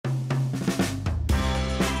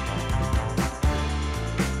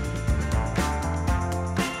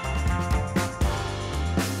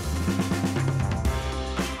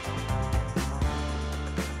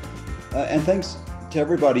And thanks to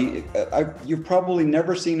everybody. You've probably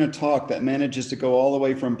never seen a talk that manages to go all the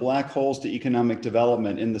way from black holes to economic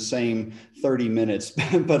development in the same 30 minutes,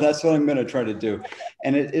 but that's what I'm going to try to do.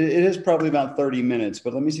 And it is probably about 30 minutes,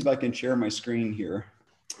 but let me see if I can share my screen here.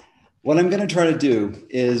 What I'm going to try to do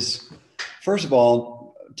is, first of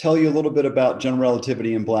all, tell you a little bit about general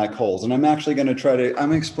relativity and black holes. And I'm actually going to I'm going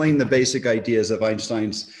to explain the basic ideas of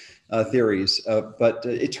Einstein's theories, but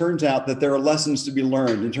it turns out that there are lessons to be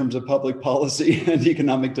learned in terms of public policy and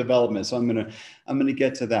economic development. So I'm going to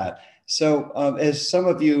get to that. So as some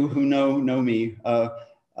of you who know me,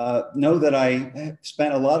 know that I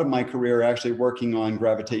spent a lot of my career actually working on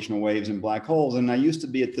gravitational waves and black holes. And I used to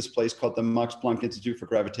be at this place called the Max Planck Institute for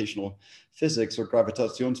Gravitational Physics, or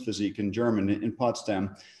Gravitationsphysik in German, in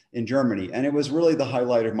Potsdam, in Germany. And it was really the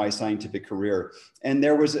highlight of my scientific career. And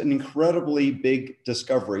there was an incredibly big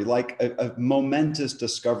discovery, like a momentous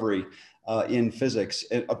discovery in physics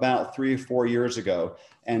about 3 or 4 years ago.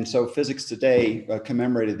 And so Physics Today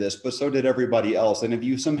commemorated this, but so did everybody else. And if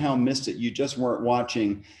you somehow missed it, you just weren't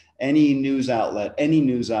watching any news outlet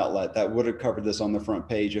that would have covered this on the front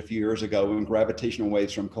page a few years ago when gravitational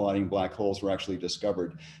waves from colliding black holes were actually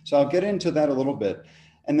discovered. So I'll get into that a little bit.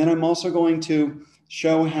 And then I'm also going to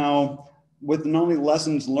show how, with not only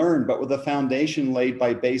lessons learned, but with a foundation laid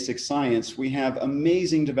by basic science, we have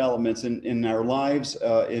amazing developments in our lives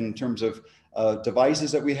in terms of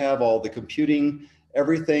devices that we have, all the computing,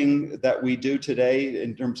 everything that we do today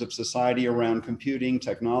in terms of society around computing,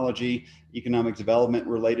 technology, economic development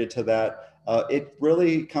related to that. It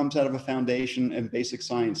really comes out of a foundation and basic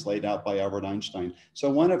science laid out by Albert Einstein. So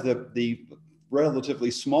one of the relatively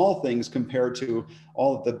small things compared to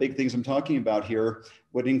all of the big things I'm talking about here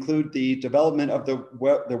would include the development of the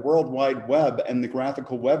World Wide Web and the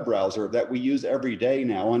graphical web browser that we use every day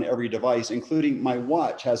now on every device, including my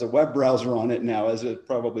watch has a web browser on it now, as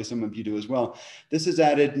probably some of you do as well. This has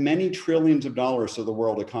added many trillions of dollars to the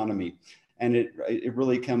world economy. And it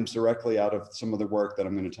really comes directly out of some of the work that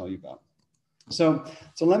I'm going to tell you about. So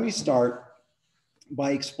let me start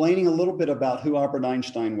by explaining a little bit about who Albert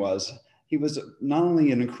Einstein was. He was not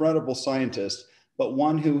only an incredible scientist, but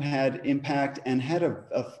one who had impact and had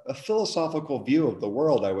a philosophical view of the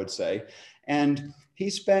world, I would say. And he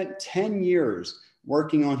spent 10 years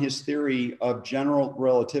working on his theory of general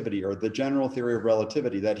relativity, or the general theory of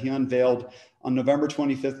relativity, that he unveiled on November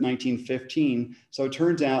 25th, 1915. So it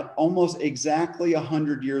turns out almost exactly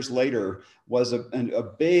 100 years later was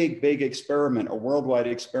a big experiment, a worldwide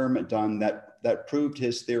experiment done that proved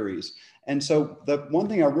his theories. And so the one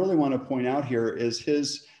thing I really want to point out here is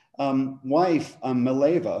his wife,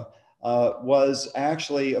 Mileva, was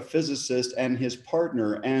actually a physicist and his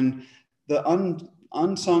partner, and the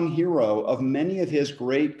unsung hero of many of his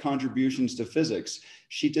great contributions to physics.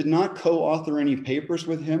 She did not co-author any papers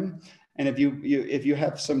with him. And if you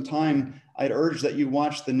have some time, I'd urge that you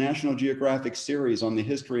watch the National Geographic series on the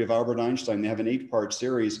history of Albert Einstein. They have an 8-part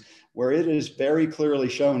series where it is very clearly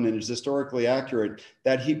shown, and is historically accurate,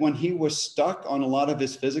 that when he was stuck on a lot of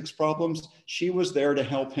his physics problems, she was there to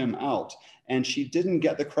help him out. And she didn't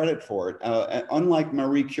get the credit for it. Unlike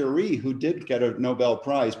Marie Curie, who did get a Nobel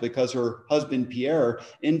Prize because her husband, Pierre,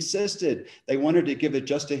 insisted. They wanted to give it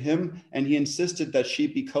just to him, and he insisted that she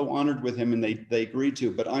be co-honored with him, and they agreed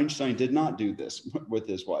to. But Einstein did not do this with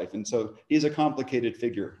his wife. And so he's a complicated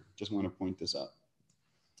figure. Just want to point this out.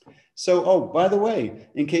 So, oh, by the way,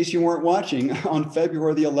 in case you weren't watching, on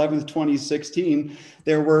February the 11th, 2016,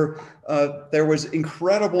 there was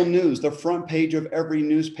incredible news. The front page of every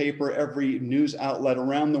newspaper, every news outlet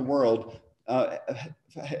around the world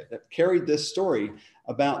carried this story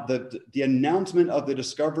about the announcement of the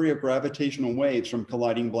discovery of gravitational waves from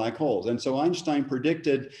colliding black holes. And so Einstein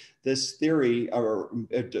predicted this theory, or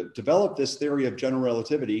developed this theory of general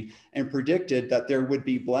relativity, and predicted that there would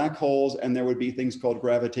be black holes and there would be things called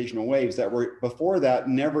gravitational waves that were before that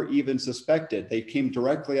never even suspected. They came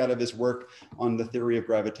directly out of his work on the theory of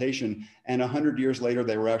gravitation, and 100 years later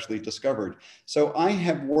they were actually discovered. So I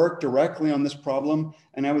have worked directly on this problem,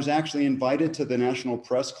 and I was actually invited to the National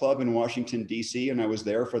Press Club in Washington, D.C., and I was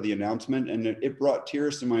there for the announcement, and it brought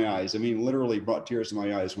tears to my eyes. I mean, literally brought tears to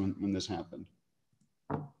my eyes when this happened.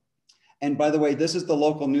 And by the way, this is the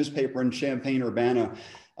local newspaper in Champaign-Urbana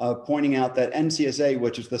pointing out that NCSA,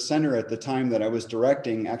 which is the center at the time that I was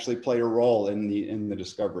directing, actually played a role in the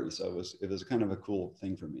discovery. So it was kind of a cool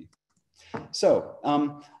thing for me. So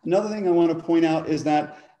another thing I want to point out is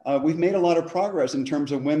that we've made a lot of progress in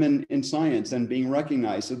terms of women in science and being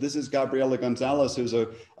recognized. So this is Gabriela Gonzalez, who's a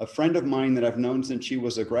friend of mine that I've known since she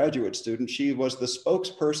was a graduate student. She was the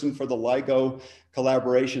spokesperson for the LIGO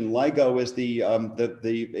collaboration. LIGO is the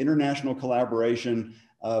international collaboration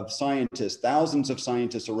of scientists, thousands of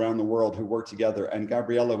scientists around the world who worked together. And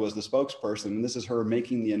Gabriela was the spokesperson. And this is her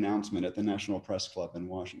making the announcement at the National Press Club in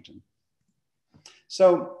Washington.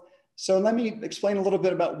 So let me explain a little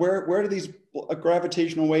bit about where do these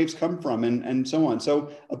gravitational waves come from and so on.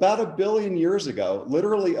 So about 1 billion years ago,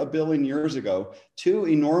 literally 1 billion years ago, two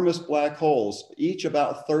enormous black holes, each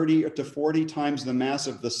about 30 to 40 times the mass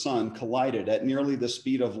of the sun, collided at nearly the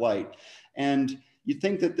speed of light. And you'd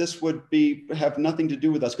think that this would have nothing to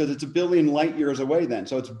do with us because it's 1 billion light years away then.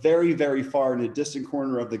 So it's very, very far in a distant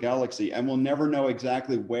corner of the galaxy, and we'll never know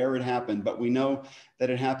exactly where it happened, but we know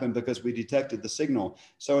that it happened because we detected the signal.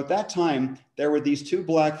 So at that time, there were these two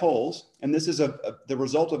black holes, and this is the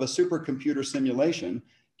result of a supercomputer simulation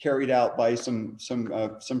carried out by some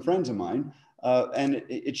friends of mine. And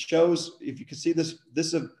it shows, if you can see this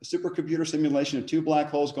is a supercomputer simulation of two black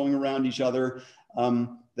holes going around each other.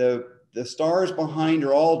 The stars behind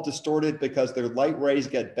are all distorted because their light rays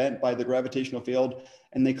get bent by the gravitational field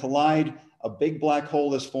and they collide. A big black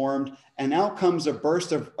hole is formed, and out comes a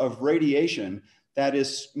burst of radiation that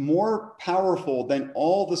is more powerful than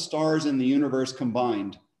all the stars in the universe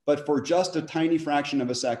combined, but for just a tiny fraction of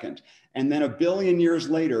a second. And then 1 billion years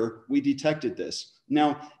later, we detected this.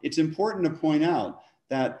 Now, it's important to point out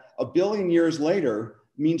that 1 billion years later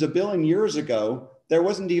means 1 billion years ago, there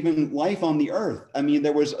wasn't even life on the Earth. I mean,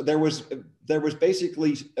 there was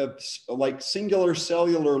basically like singular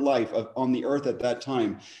cellular life on the Earth at that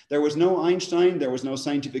time. There was no Einstein, there was no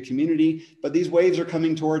scientific community, but these waves are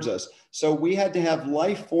coming towards us. So we had to have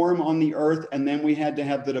life form on the Earth, and then we had to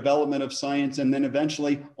have the development of science. And then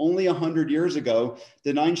eventually, only 100 years ago,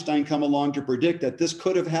 did Einstein come along to predict that this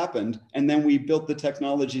could have happened. And then we built the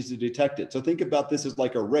technologies to detect it. So think about this as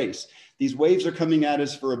like a race. These waves are coming at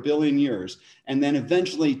us for 1 billion years. And then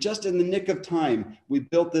eventually, just in the nick of time, we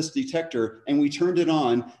built this detector and we turned it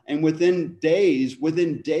on. And within days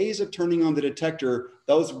of turning on the detector,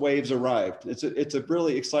 those waves arrived. It's an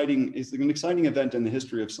exciting event in the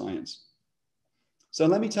history of science. So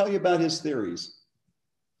let me tell you about his theories.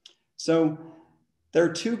 So there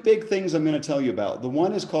are two big things I'm going to tell you about. The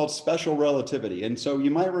one is called special relativity. And so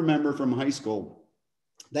you might remember from high school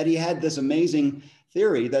that he had this amazing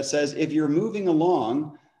theory that says if you're moving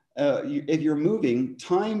along,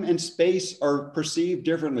 time and space are perceived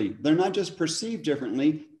differently. They're not just perceived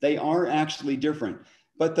differently, they are actually different.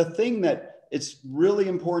 But the thing that it's really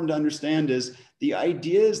important to understand is the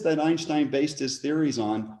ideas that Einstein based his theories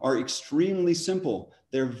on are extremely simple.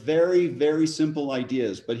 They're very, very simple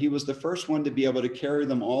ideas, but he was the first one to be able to carry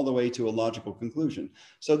them all the way to a logical conclusion.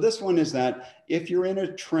 So this one is that if you're in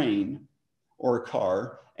a train or a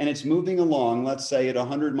car and it's moving along, let's say at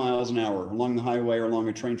 100 miles an hour along the highway or along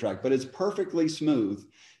a train track, but it's perfectly smooth,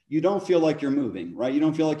 you don't feel like you're moving, right? You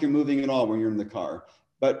don't feel like you're moving at all when you're in the car.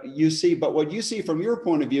 But what you see from your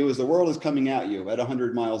point of view is the world is coming at you at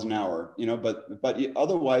 100 miles an hour, but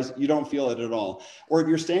otherwise you don't feel it at all. Or if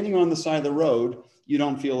you're standing on the side of the road, you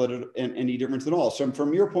don't feel it any difference at all. So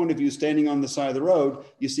from your point of view, standing on the side of the road,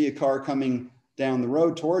 you see a car coming down the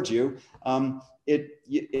road towards you.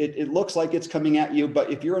 It looks like it's coming at you,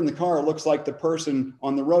 but if you're in the car, it looks like the person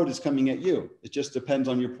on the road is coming at you. It just depends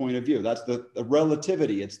on your point of view. That's the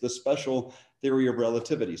relativity. It's the special theory of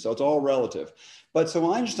relativity. So it's all relative. But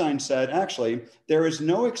so Einstein said, actually, there is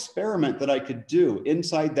no experiment that I could do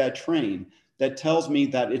inside that train that tells me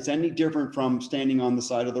that it's any different from standing on the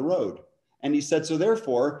side of the road. And he said, so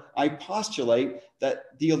therefore, I postulate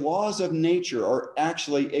that the laws of nature are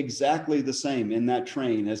actually exactly the same in that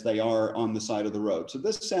train as they are on the side of the road. So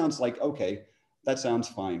this sounds like, okay, that sounds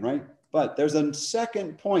fine, right? But there's a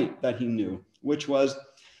second point that he knew, which was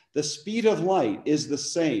the speed of light is the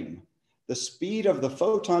same. The speed of the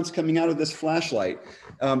photons coming out of this flashlight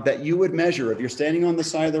that you would measure if you're standing on the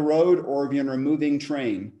side of the road or if you're in a moving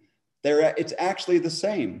train, it's actually the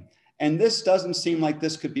same. And this doesn't seem like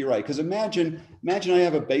this could be right. Because imagine I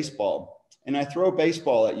have a baseball and I throw a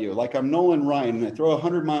baseball at you, like I'm Nolan Ryan, and I throw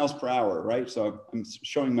 100 miles per hour, right? So I'm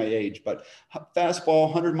showing my age, but fastball,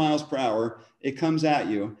 100 miles per hour, it comes at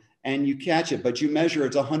you and you catch it, but you measure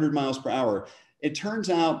it's 100 miles per hour. It turns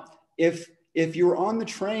out if you're on the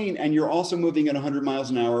train and you're also moving at 100 miles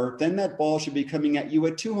an hour, then that ball should be coming at you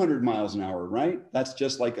at 200 miles an hour, right? That's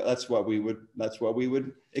what we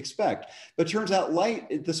would expect. But turns out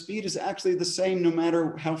the speed is actually the same no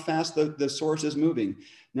matter how fast the source is moving.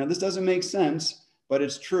 Now, this doesn't make sense, but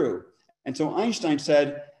it's true. And so Einstein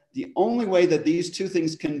said, the only way that these two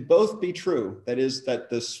things can both be true, that is that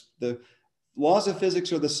the laws of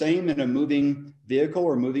physics are the same in a moving vehicle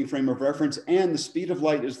or moving frame of reference, and the speed of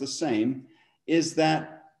light is the same, is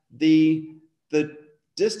that the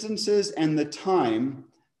distances and the time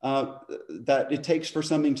that it takes for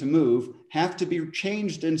something to move have to be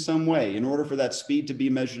changed in some way in order for that speed to be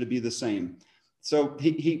measured to be the same. So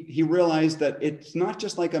he realized that it's not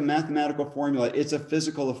just like a mathematical formula, it's a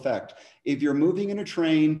physical effect. If you're moving in a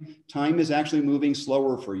train, time is actually moving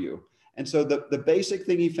slower for you. And so the basic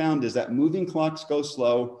thing he found is that moving clocks go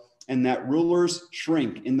slow and that rulers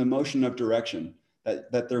shrink in the motion of direction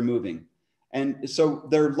that they're moving. And so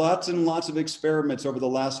there are lots and lots of experiments over the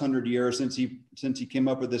last 100 years since he came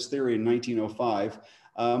up with this theory in 1905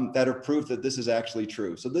 that have proved that this is actually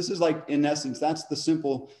true. So this is like, in essence, that's the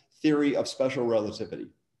simple theory of special relativity.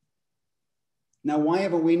 Now, why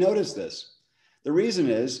haven't we noticed this? The reason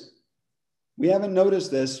is we haven't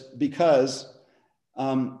noticed this because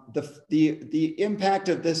the impact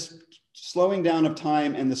of this slowing down of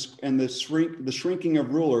time and the shrinking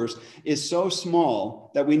of rulers is so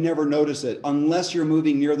small that we never notice it unless you're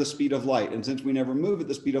moving near the speed of light. And since we never move at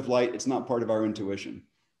the speed of light, it's not part of our intuition.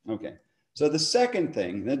 Okay. So the second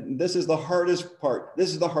thing, this is the hardest part.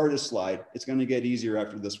 This is the hardest slide. It's going to get easier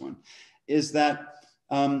after this one, is that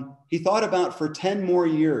he thought about for 10 more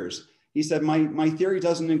years. He said, my theory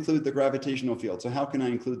doesn't include the gravitational field. So how can I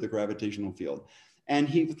include the gravitational field? And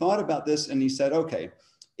he thought about this and he said, okay,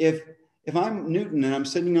 if I'm Newton and I'm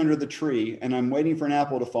sitting under the tree and I'm waiting for an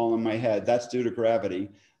apple to fall on my head, that's due to gravity,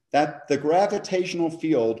 that the gravitational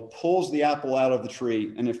field pulls the apple out of the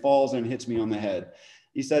tree and it falls and hits me on the head.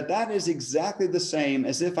 He said, that is exactly the same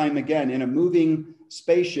as if I'm, again, in a moving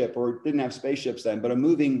spaceship, or didn't have spaceships then, but a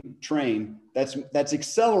moving train that's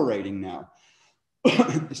accelerating now.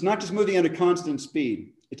 It's not just moving at a constant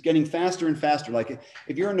speed. It's getting faster and faster. Like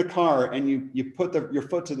if you're in a car and you put your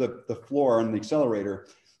foot to the floor on the accelerator,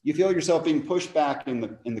 you feel yourself being pushed back in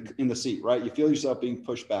the seat, right? You feel yourself being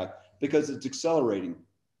pushed back because it's accelerating.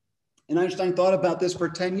 And Einstein thought about this for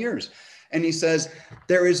 10 years. And he says,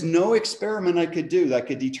 there is no experiment I could do that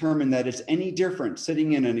could determine that it's any different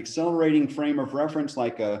sitting in an accelerating frame of reference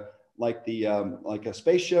like a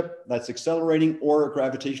spaceship that's accelerating or a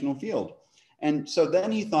gravitational field. And so then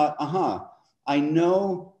he thought, I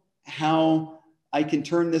know how I can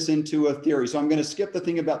turn this into a theory. So I'm going to skip the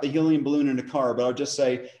thing about the helium balloon in a car, but I'll just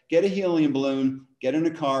say, get a helium balloon, get in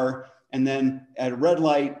a car, and then at a red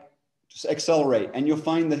light, just accelerate. And you'll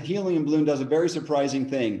find the helium balloon does a very surprising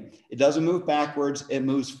thing. It doesn't move backwards, it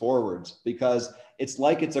moves forwards because it's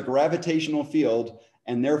like it's a gravitational field.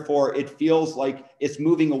 And therefore it feels like it's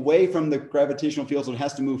moving away from the gravitational field, so it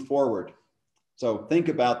has to move forward. So think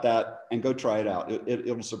about that and go try it out.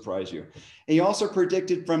 It'll surprise you. And he also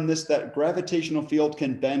predicted from this that gravitational field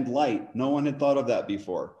can bend light. No one had thought of that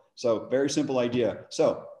before. So very simple idea.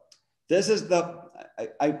 So this is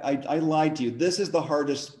I lied to you. This is the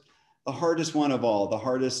hardest one of all, the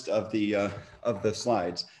hardest of the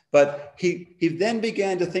slides. But he then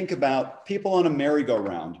began to think about people on a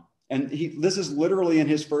merry-go-round. And this is literally in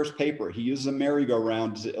his first paper. He uses a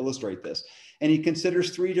merry-go-round to illustrate this. And he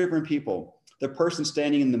considers 3 different people: the person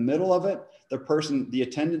standing in the middle of it, the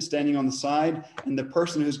attendant standing on the side, and the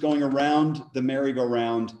person who's going around the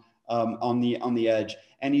merry-go-round on the edge.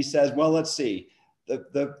 And he says, well, let's see.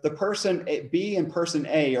 The person B and person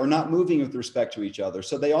A are not moving with respect to each other,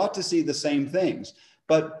 so they ought to see the same things.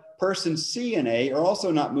 But persons C and A are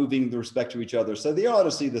also not moving with respect to each other, so they ought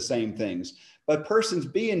to see the same things. But persons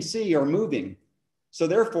B and C are moving, so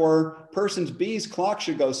therefore persons B's clock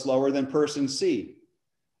should go slower than person C.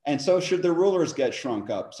 And so should the rulers get shrunk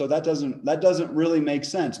up. So that doesn't really make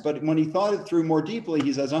sense. But when he thought it through more deeply,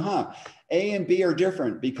 he says, A and B are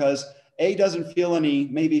different because A doesn't feel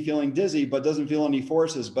maybe feeling dizzy, but doesn't feel any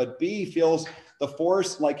forces. But B feels the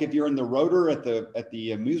force, like if you're in the rotor at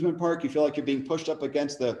the amusement park, you feel like you're being pushed up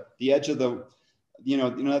against the edge of the,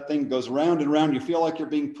 that thing goes round and round. You feel like you're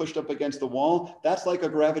being pushed up against the wall. That's like a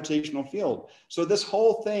gravitational field. So this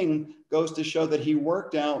whole thing goes to show that he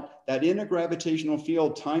worked out that in a gravitational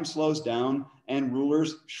field, time slows down and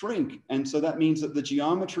rulers shrink. And so that means that the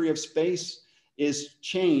geometry of space is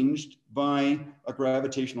changed by a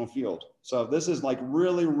gravitational field. So this is like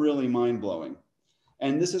really, really mind-blowing.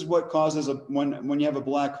 And this is what causes when you have a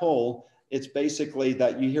black hole, it's basically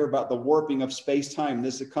that you hear about the warping of space-time.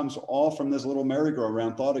 It comes all from this little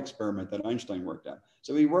merry-go-round thought experiment that Einstein worked out.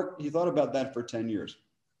 So he thought about that for 10 years.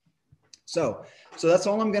 So that's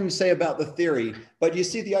all I'm going to say about the theory. But you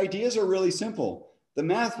see, the ideas are really simple. The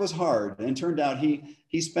math was hard, and it turned out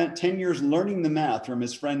he spent 10 years learning the math from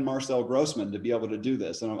his friend Marcel Grossman to be able to do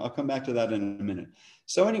this. And I'll come back to that in a minute.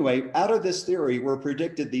 So anyway, out of this theory were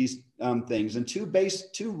predicted these things. And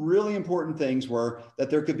two really important things were that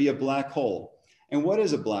there could be a black hole. And what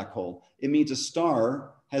is a black hole? It means a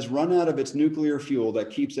star has run out of its nuclear fuel that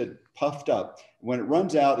keeps it puffed up. When it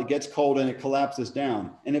runs out, it gets cold and it collapses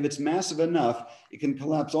down. And if it's massive enough, it can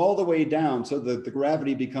collapse all the way down so that the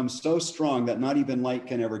gravity becomes so strong that not even light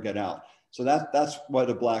can ever get out. So that's what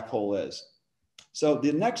a black hole is. So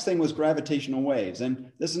the next thing was gravitational waves.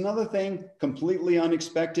 And this is another thing completely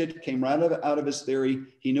unexpected, came right out of his theory.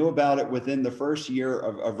 He knew about it within the first year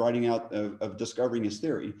of discovering his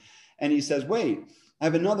theory. And he says, wait, I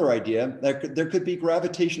have another idea. There could be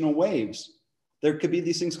gravitational waves. There could be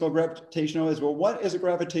these things called gravitational waves. Well, what is a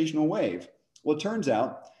gravitational wave? Well, it turns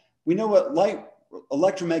out we know what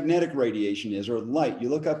electromagnetic radiation is, or light. You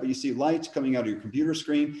look up and you see lights coming out of your computer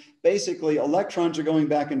screen. Basically, electrons are going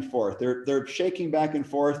back and forth. They're shaking back and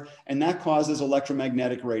forth, and that causes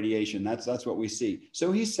electromagnetic radiation. That's what we see.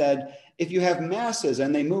 So he said, if you have masses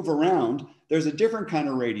and they move around, there's a different kind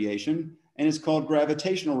of radiation, and it's called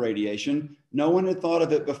gravitational radiation. No one had thought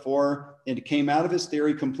of it before. It came out of his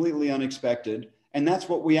theory completely unexpected, and that's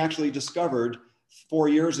what we actually discovered 4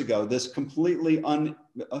 years ago, this completely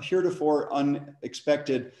heretofore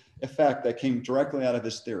unexpected effect that came directly out of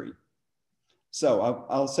his theory. So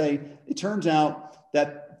I'll say it turns out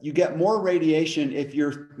that you get more radiation if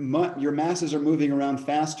your masses are moving around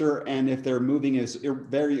faster and if they're moving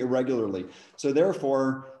very irregularly. So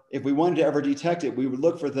therefore, if we wanted to ever detect it, we would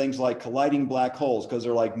look for things like colliding black holes, because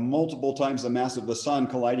they're like multiple times the mass of the sun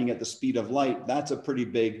colliding at the speed of light. That's a pretty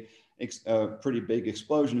big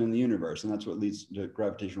explosion in the universe, and that's what leads to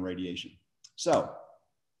gravitational radiation. So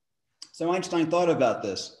Einstein thought about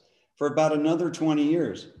this for about another 20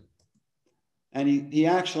 years, and he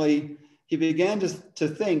began to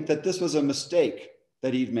think that this was a mistake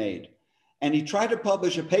that he'd made, and he tried to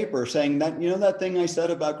publish a paper saying that, you know, that thing I said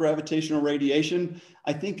about gravitational radiation,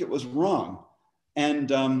 I think it was wrong.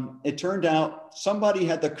 And it turned out somebody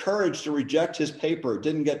had the courage to reject his paper. It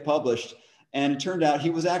didn't get published. And it turned out he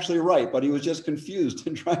was actually right, but he was just confused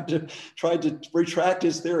and tried to retract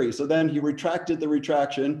his theory. So then he retracted the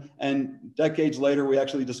retraction, and decades later, we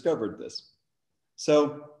actually discovered this.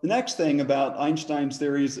 So the next thing about Einstein's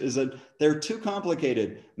theories is that they're too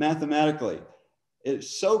complicated mathematically.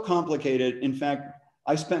 It's so complicated. In fact,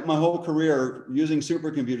 I spent my whole career using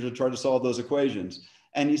supercomputers to try to solve those equations.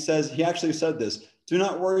 And he actually said this: do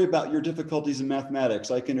not worry about your difficulties in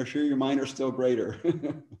mathematics. I can assure you mine are still greater.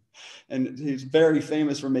 And he's very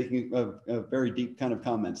famous for making very deep kind of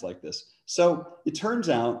comments like this. So it turns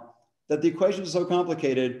out that the equations are so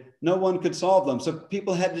complicated, no one could solve them. So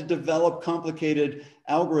people had to develop complicated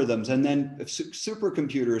algorithms. And then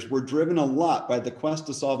supercomputers were driven a lot by the quest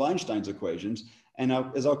to solve Einstein's equations. And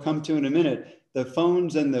as I'll come to in a minute, the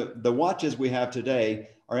phones and the watches we have today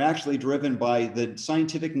are actually driven by the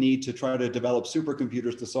scientific need to try to develop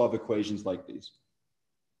supercomputers to solve equations like these.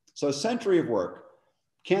 So a century of work,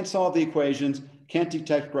 can't solve the equations, can't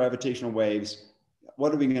detect gravitational waves.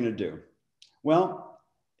 What are we going to do? Well,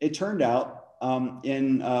 it turned out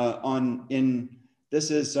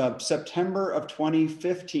this is September of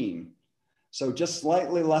 2015. So just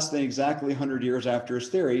slightly less than exactly 100 years after his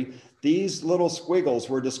theory, these little squiggles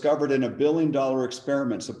were discovered in a $1 billion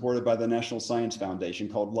experiment supported by the National Science Foundation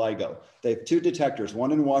called LIGO. They have two detectors,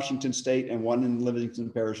 one in Washington State and one in Livingston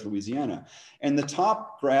Parish, Louisiana. And the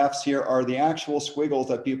top graphs here are the actual squiggles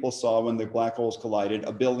that people saw when the black holes collided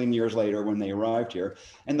 1 billion years later when they arrived here.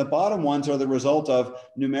 And the bottom ones are the result of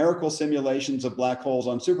numerical simulations of black holes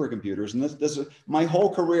on supercomputers. And my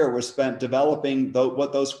whole career was spent developing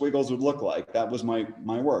what those squiggles would look like. That was my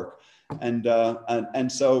work.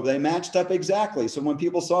 And so they matched up exactly. So when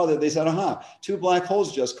people saw that, they said, aha, two black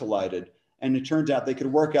holes just collided. And it turns out they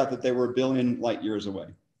could work out that they were 1 billion light years away.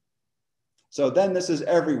 So then this is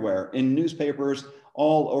everywhere in newspapers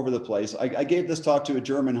all over the place. I gave this talk to a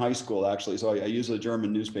German high school, actually. So I use a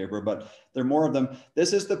German newspaper, but there are more of them.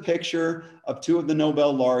 This is the picture of two of the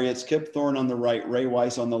Nobel laureates, Kip Thorne on the right, Ray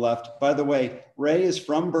Weiss on the left. By the way, Ray is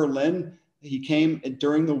from Berlin. He came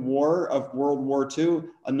during the war of World War II,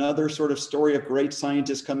 another sort of story of great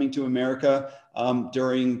scientists coming to America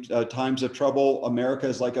during times of trouble. America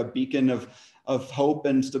is like a beacon of hope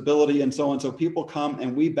and stability and so on. So people come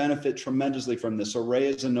and we benefit tremendously from this. So Ray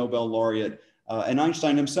is a Nobel laureate. And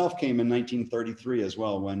Einstein himself came in 1933 as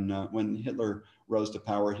well. When Hitler rose to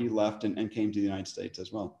power, he left and came to the United States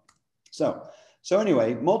as well. So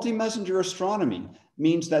anyway, multi-messenger astronomy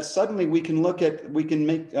means that suddenly we can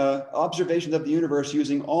make observations of the universe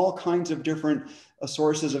using all kinds of different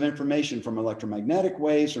sources of information, from electromagnetic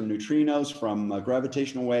waves, from neutrinos, from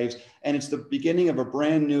gravitational waves. And it's the beginning of a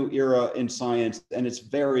brand new era in science, and it's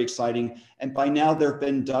very exciting. And by now there have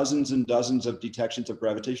been dozens and dozens of detections of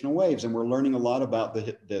gravitational waves, and we're learning a lot about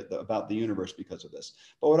the universe because of this.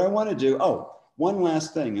 But what I want to do, one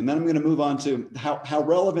last thing, and then I'm going to move on to how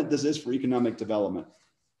relevant this is for economic development.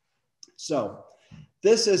 So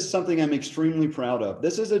this is something I'm extremely proud of.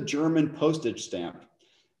 This is a German postage stamp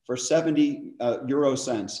for 70 euro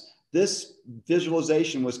cents. This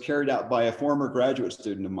visualization was carried out by a former graduate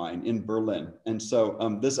student of mine in Berlin. And so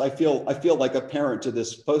I feel like a parent to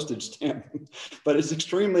this postage stamp, but it's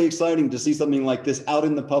extremely exciting to see something like this out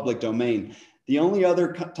in the public domain. The only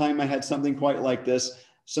other time I had something quite like this,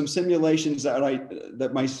 some simulations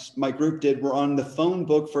that my group did were on the phone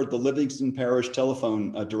book for the Livingston Parish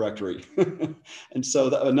telephone directory. And so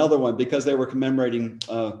another one, because they were commemorating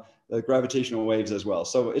the gravitational waves as well.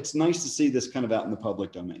 So it's nice to see this kind of out in the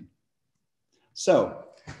public domain. So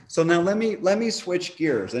now let me switch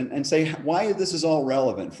gears and say why this is all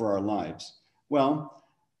relevant for our lives. Well,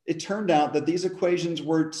 it turned out that these equations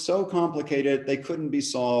were so complicated, they couldn't be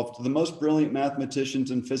solved. The most brilliant mathematicians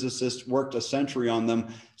and physicists worked a century on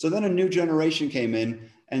them. So then a new generation came in,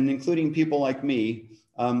 and including people like me,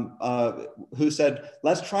 who said,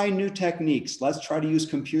 let's try new techniques. Let's try to use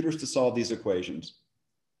computers to solve these equations.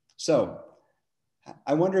 So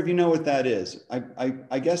I wonder if you know what that is.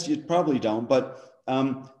 I guess you probably don't, but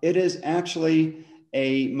it is actually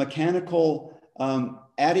a mechanical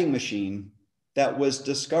adding machine that was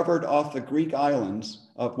discovered off the Greek islands,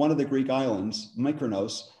 of one of the Greek islands,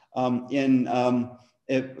 Mykonos,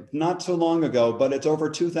 not so long ago, but it's over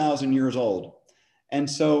 2,000 years old. And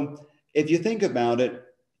so if you think about it,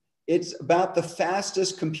 it's about the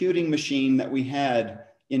fastest computing machine that we had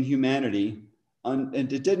in humanity. And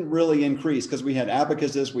it didn't really increase because we had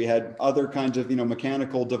abacuses, we had other kinds of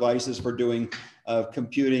mechanical devices for doing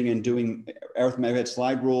computing and doing arithmetic,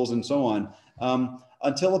 slide rules and so on,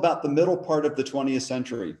 until about the middle part of the 20th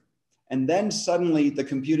century. And then suddenly the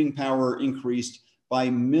computing power increased by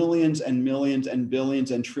millions and millions and billions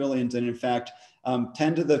and trillions. And in fact,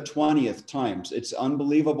 10 to the 20th times. It's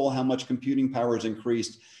unbelievable how much computing power has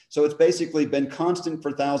increased. So it's basically been constant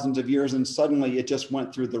for thousands of years, and suddenly it just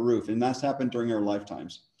went through the roof. And that's happened during our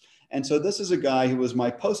lifetimes. And so this is a guy who was my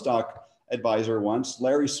postdoc advisor once,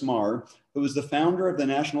 Larry Smarr, who was the founder of the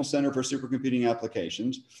National Center for Supercomputing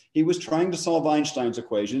Applications. He was trying to solve Einstein's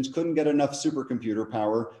equations, couldn't get enough supercomputer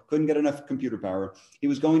power, couldn't get enough computer power. He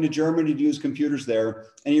was going to Germany to use computers there.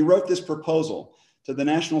 And he wrote this proposal to the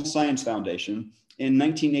National Science Foundation in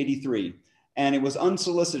 1983. And it was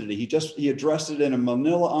unsolicited. He addressed it in a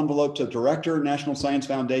manila envelope to director, National Science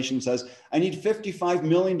Foundation, says, I need $55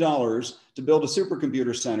 million to build a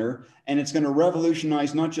supercomputer center. And it's going to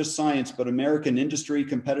revolutionize not just science, but American industry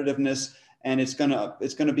competitiveness. And it's going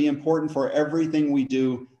to be important for everything we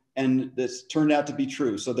do. And this turned out to be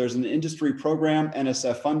true. So there's an industry program.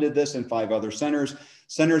 NSF funded this and 5 other centers.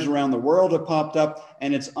 Centers around the world have popped up,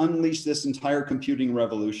 and it's unleashed this entire computing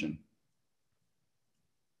revolution.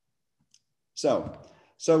 So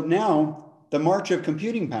now the march of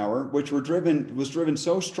computing power, which was driven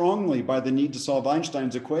so strongly by the need to solve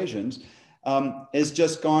Einstein's equations, has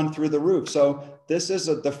just gone through the roof. So this is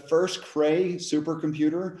the first Cray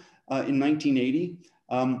supercomputer in 1980.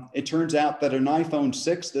 It turns out that an iPhone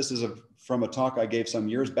 6, this is from a talk I gave some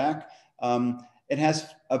years back, it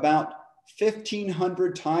has about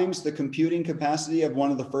 1,500 times the computing capacity of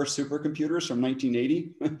one of the first supercomputers from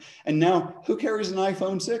 1980. And now who carries an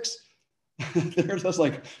iPhone 6? They're just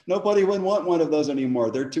like, nobody would want one of those anymore.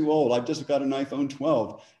 They're too old. I've just got an iPhone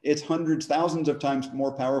 12. It's hundreds, thousands of times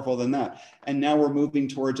more powerful than that. And now we're moving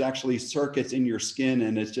towards actually circuits in your skin.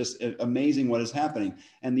 And it's just amazing what is happening.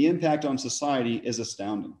 And the impact on society is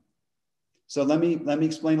astounding. So let me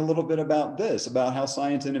explain a little bit about this, about how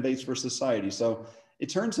science innovates for society. So it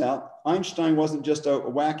turns out Einstein wasn't just a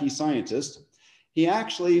wacky scientist. He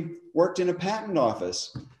actually worked in a patent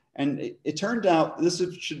office. And it turned out this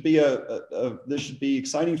should be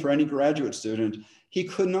exciting for any graduate student. He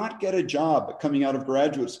could not get a job coming out of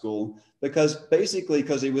graduate school because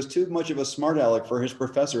he was too much of a smart aleck for his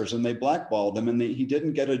professors, and they blackballed him, and he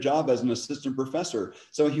didn't get a job as an assistant professor.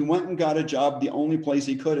 So he went and got a job the only place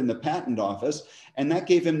he could, in the patent office, and that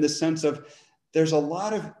gave him this sense of, there's a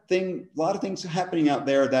lot of things happening out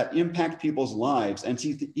there that impact people's lives. And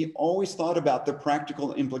he always thought about the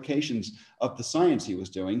practical implications of the science he was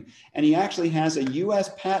doing. And he actually has a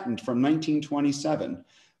US patent from 1927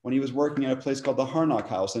 when he was working at a place called the Harnack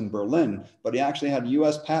House in Berlin, but he actually had a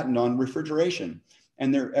US patent on refrigeration.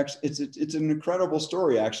 And it's an incredible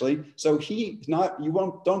story, actually. So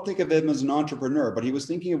don't think of him as an entrepreneur, but he was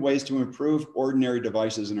thinking of ways to improve ordinary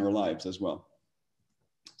devices in our lives as well.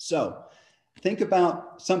 So think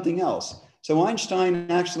about something else. So Einstein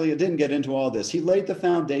actually didn't get into all this. He laid the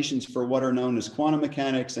foundations for what are known as quantum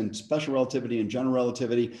mechanics and special relativity and general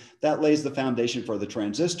relativity. That lays the foundation for the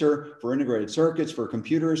transistor, for integrated circuits, for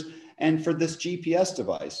computers, and for this GPS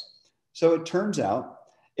device. So it turns out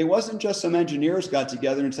it wasn't just some engineers got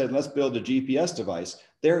together and said, let's build a GPS device.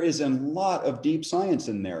 There is a lot of deep science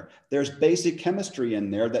in there. There's basic chemistry in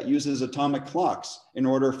there that uses atomic clocks in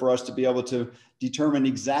order for us to be able to determine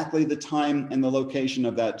exactly the time and the location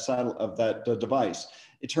of that device.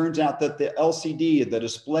 It turns out that the LCD, the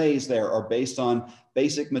displays there, are based on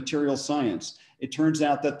basic material science. It turns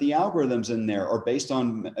out that the algorithms in there are based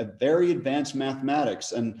on very advanced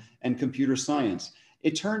mathematics and computer science.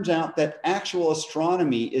 It turns out that actual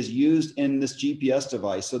astronomy is used in this GPS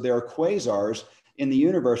device. So there are quasars in the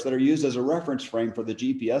universe that are used as a reference frame for the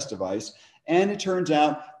GPS device. And it turns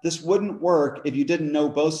out this wouldn't work if you didn't know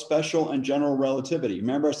both special and general relativity.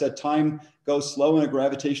 Remember I said time goes slow in a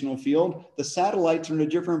gravitational field? The satellites are in a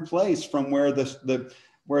different place from where the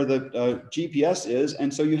GPS is.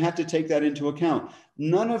 And so you have to take that into account.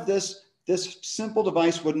 None of this simple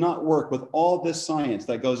device would not work with all this science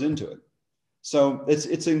that goes into it. So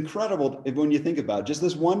it's incredible when you think about it. Just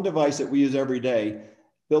this one device that we use every day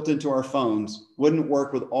built into our phones wouldn't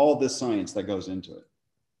work with all this science that goes into it.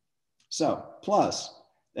 So plus,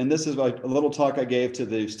 and this is a little talk I gave to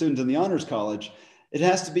the students in the Honors College, it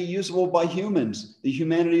has to be usable by humans. The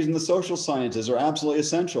humanities and the social sciences are absolutely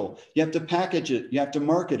essential. You have to package it, you have to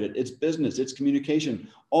market it, it's business, it's communication.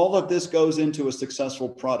 All of this goes into a successful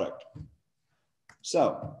product.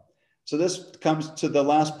 So this comes to the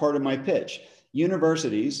last part of my pitch.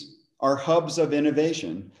 Universities are hubs of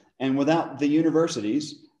innovation, and without the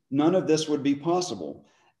universities, none of this would be possible.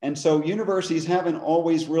 And so universities haven't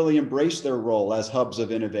always really embraced their role as hubs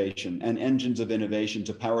of innovation and engines of innovation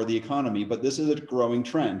to power the economy, but this is a growing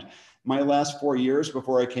trend. My last 4 years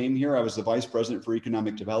before I came here, I was the Vice President for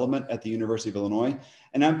Economic Development at the University of Illinois,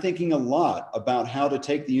 and I'm thinking a lot about how to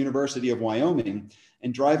take the University of Wyoming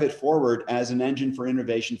and drive it forward as an engine for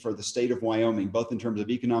innovation for the state of Wyoming, both in terms of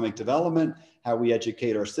economic development, how we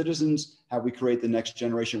educate our citizens, how we create the next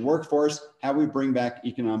generation workforce, how we bring back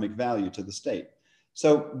economic value to the state.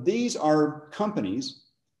 So these are companies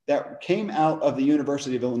that came out of the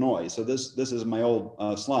University of Illinois. So this is my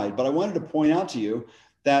old slide, but I wanted to point out to you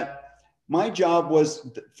that my job was,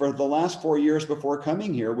 for the last 4 years before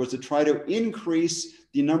coming here, was to try to increase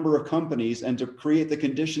the number of companies and to create the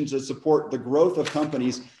conditions that support the growth of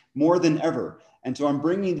companies more than ever. And so I'm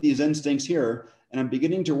bringing these instincts here, and I'm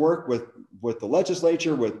beginning to work with the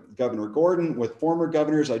legislature, with Governor Gordon, with former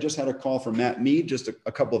governors. I just had a call from Matt Mead just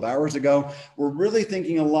a couple of hours ago. We're really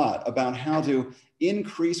thinking a lot about how to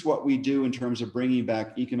increase what we do in terms of bringing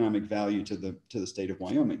back economic value to the state of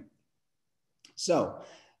Wyoming. So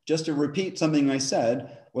just to repeat something I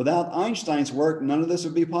said, without Einstein's work, none of this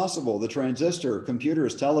would be possible. The transistor,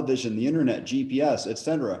 computers, television, the internet, GPS,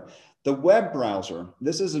 etc. The web browser,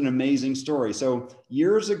 this is an amazing story. So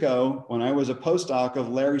years ago, when I was a postdoc of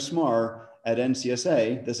Larry Smarr at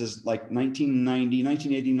NCSA, this is like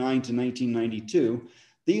 1989 to 1992,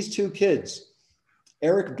 these two kids,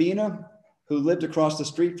 Eric Bina, who lived across the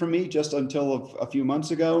street from me just until a few months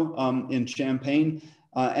ago in Champaign,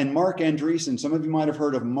 and Mark Andreessen. Some of you might have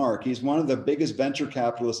heard of Mark. He's one of the biggest venture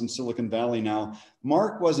capitalists in Silicon Valley now.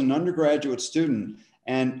 Mark was an undergraduate student,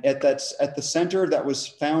 and at the center that was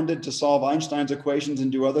founded to solve Einstein's equations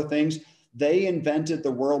and do other things, they invented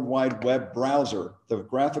the World Wide Web browser, the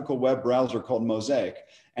graphical web browser called Mosaic.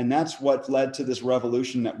 And that's what led to this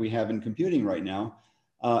revolution that we have in computing right now.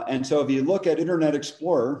 And so if you look at Internet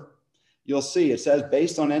Explorer, you'll see it says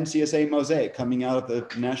based on NCSA Mosaic coming out of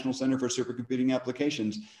the National Center for Supercomputing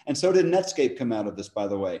Applications. And so did Netscape come out of this, by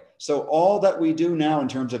the way. So all that we do now in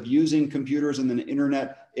terms of using computers and the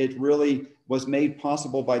internet, it really was made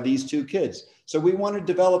possible by these two kids. So we want to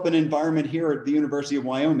develop an environment here at the University of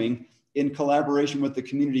Wyoming in collaboration with the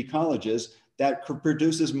community colleges that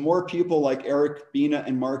produces more people like Eric Bina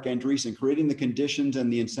and Mark Andreessen, creating the conditions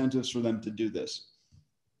and the incentives for them to do this.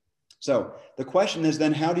 So the question is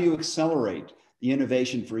then, how do you accelerate the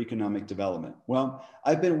innovation for economic development? Well,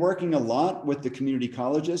 I've been working a lot with the community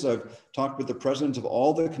colleges. I've talked with the presidents of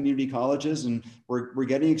all the community colleges, and we're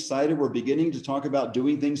getting excited. We're beginning to talk about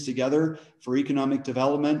doing things together for economic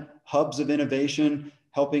development, hubs of innovation,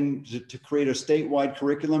 helping to create a statewide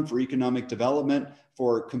curriculum for economic development,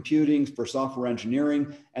 for computing, for software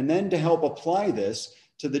engineering, and then to help apply this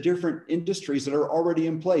to the different industries that are already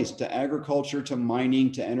in place, to agriculture, to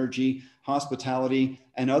mining, to energy, hospitality,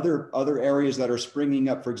 and other areas that are springing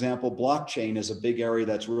up. For example, blockchain is a big area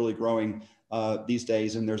that's really growing these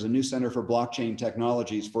days. And there's a new center for blockchain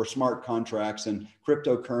technologies for smart contracts and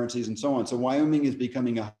cryptocurrencies and so on. So Wyoming is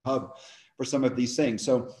becoming a hub for some of these things.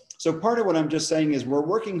 So part of what I'm just saying is we're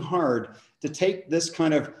working hard to take this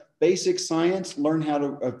kind of basic science, learn how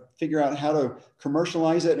to figure out how to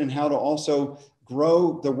commercialize it and how to also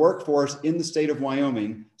grow the workforce in the state of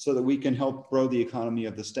Wyoming so that we can help grow the economy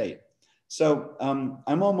of the state. So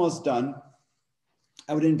I'm almost done.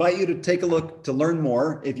 I would invite you to take a look to learn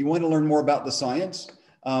more. If you want to learn more about the science,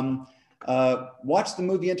 watch the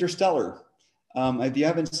movie Interstellar. If you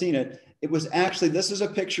haven't seen it, it was actually, this is a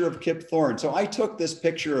picture of Kip Thorne. So I took this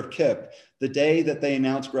picture of Kip the day that they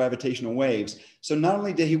announced gravitational waves. So not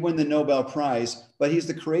only did he win the Nobel Prize, but he's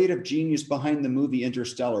the creative genius behind the movie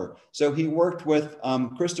Interstellar. So he worked with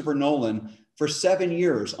Christopher Nolan for 7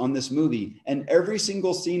 years on this movie. And every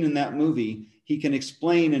single scene in that movie, he can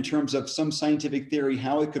explain in terms of some scientific theory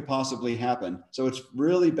how it could possibly happen. So it's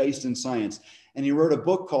really based in science. And he wrote a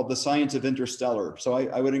book called The Science of Interstellar. So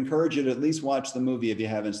I would encourage you to at least watch the movie if you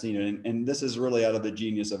haven't seen it. And this is really out of the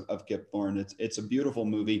genius of Kip Thorne. It's a beautiful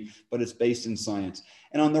movie, but it's based in science.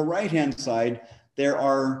 And on the right-hand side, there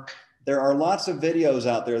are lots of videos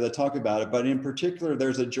out there that talk about it, but in particular,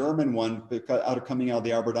 there's a German one coming out of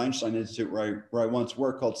the Albert Einstein Institute where I once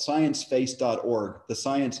worked called scienceface.org,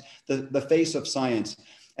 the face of science.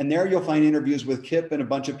 And there you'll find interviews with Kip and a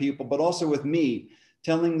bunch of people, but also with me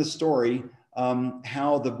telling the story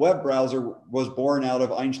how the web browser was born out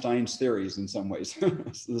of Einstein's theories in some ways.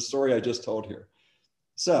 So the story I just told here.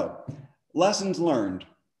 So lessons learned.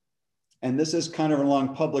 And this is kind of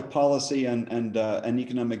along public policy and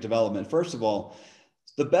economic development. First of all,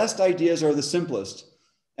 the best ideas are the simplest.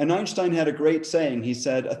 And Einstein had a great saying. He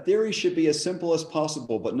said, a theory should be as simple as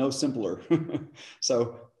possible, but no simpler.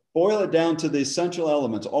 So boil it down to the essential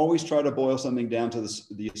elements. Always try to boil something down to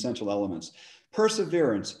the essential elements.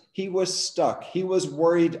 Perseverance. He was stuck. He was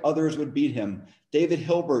worried others would beat him. David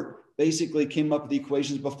Hilbert basically came up with the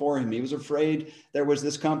equations before him. He was afraid there was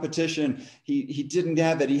this competition. He didn't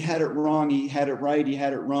have it. He had it wrong. He had it right. He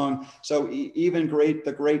had it wrong. So even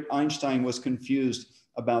the great Einstein was confused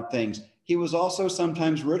about things. He was also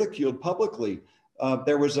sometimes ridiculed publicly.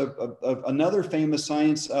 There was another famous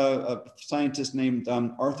scientist named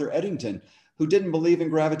Arthur Eddington who didn't believe in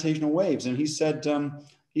gravitational waves. And he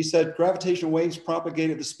said gravitational waves propagate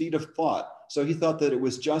at the speed of thought. So he thought that it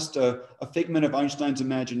was just a figment of Einstein's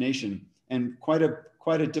imagination, and quite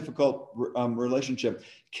a difficult relationship.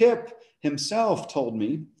 Kip himself told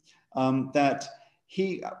me that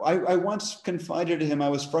I once confided to him, I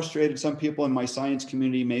was frustrated. Some people in my science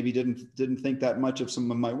community maybe didn't think that much of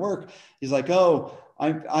some of my work. He's like, oh,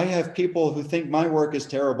 I have people who think my work is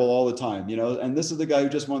terrible all the time, and this is the guy who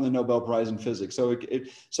just won the Nobel Prize in physics. So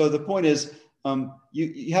so the point is,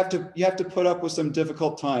 you have to put up with some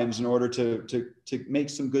difficult times in order to make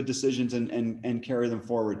some good decisions and carry them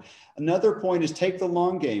forward. Another point is take the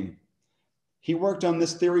long game. He worked on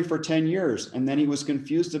this theory for 10 years and then he was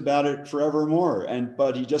confused about it forevermore.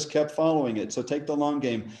 But he just kept following it. So take the long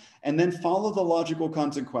game and then follow the logical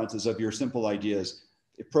consequences of your simple ideas,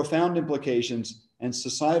 profound implications and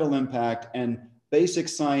societal impact. And basic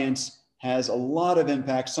science has a lot of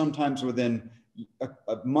impact, sometimes within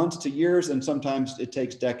months to years, and sometimes it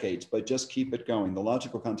takes decades, but just keep it going. The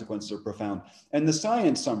logical consequences are profound. And the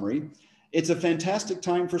science summary, it's a fantastic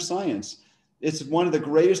time for science. It's one of the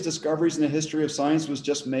greatest discoveries in the history of science was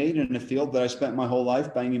just made in a field that I spent my whole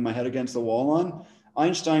life banging my head against the wall on.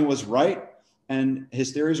 Einstein was right, and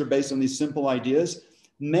his theories are based on these simple ideas.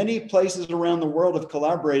 Many places around the world have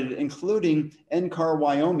collaborated, including NCAR,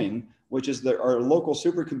 Wyoming, which is our local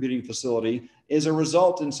supercomputing facility, is a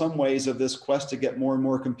result in some ways of this quest to get more and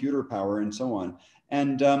more computer power and so on.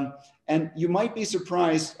 And you might be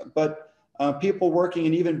surprised, but people working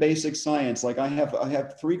in even basic science, like I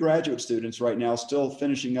have 3 graduate students right now still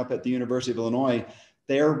finishing up at the University of Illinois.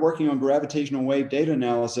 They are working on gravitational wave data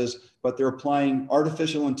analysis, but they're applying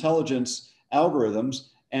artificial intelligence algorithms.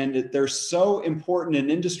 And they're so important in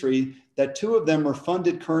industry that 2 of them are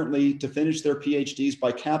funded currently to finish their PhDs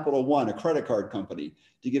by Capital One, a credit card company.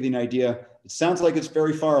 To give you an idea, it sounds like it's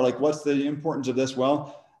very far. Like, what's the importance of this?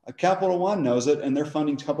 Well, Capital One knows it, and they're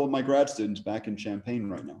funding a couple of my grad students back in Champaign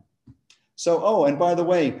right now. So, oh, and by the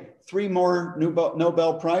way, 3 more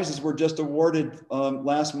Nobel Prizes were just awarded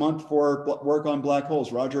last month for work on black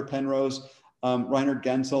holes. Roger Penrose, Reinhard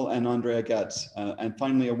Genzel, and Andrea Getz, and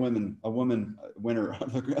finally a woman winner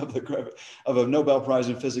of a Nobel Prize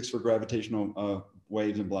in physics for gravitational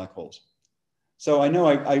waves and black holes. So I know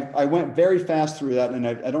I went very fast through that, and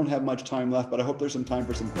I don't have much time left, but I hope there's some time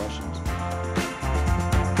for some questions.